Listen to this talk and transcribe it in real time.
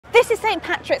St.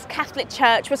 Patrick's Catholic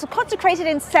Church was consecrated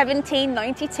in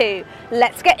 1792.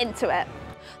 Let's get into it.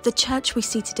 The church we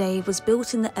see today was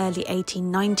built in the early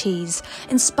 1890s,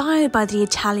 inspired by the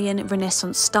Italian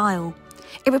Renaissance style.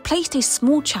 It replaced a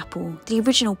small chapel, the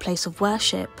original place of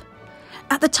worship.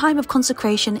 At the time of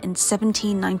consecration in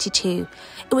 1792,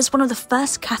 it was one of the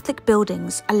first Catholic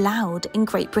buildings allowed in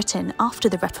Great Britain after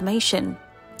the Reformation.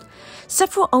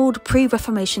 Several old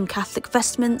pre-Reformation Catholic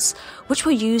vestments, which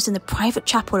were used in the private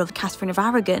chapel of Catherine of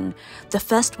Aragon, the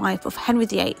first wife of Henry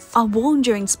VIII, are worn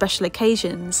during special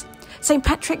occasions. St.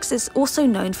 Patrick's is also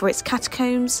known for its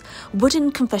catacombs,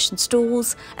 wooden confession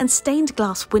stalls, and stained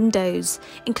glass windows,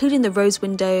 including the rose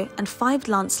window and 5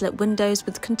 lancelet windows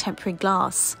with contemporary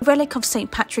glass. A relic of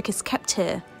St. Patrick is kept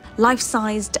here.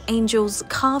 Life-sized angels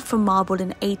carved from marble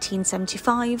in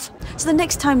 1875. So the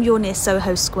next time you're near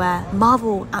Soho Square,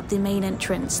 marvel at the main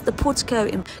entrance, the portico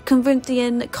in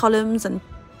Corinthian columns and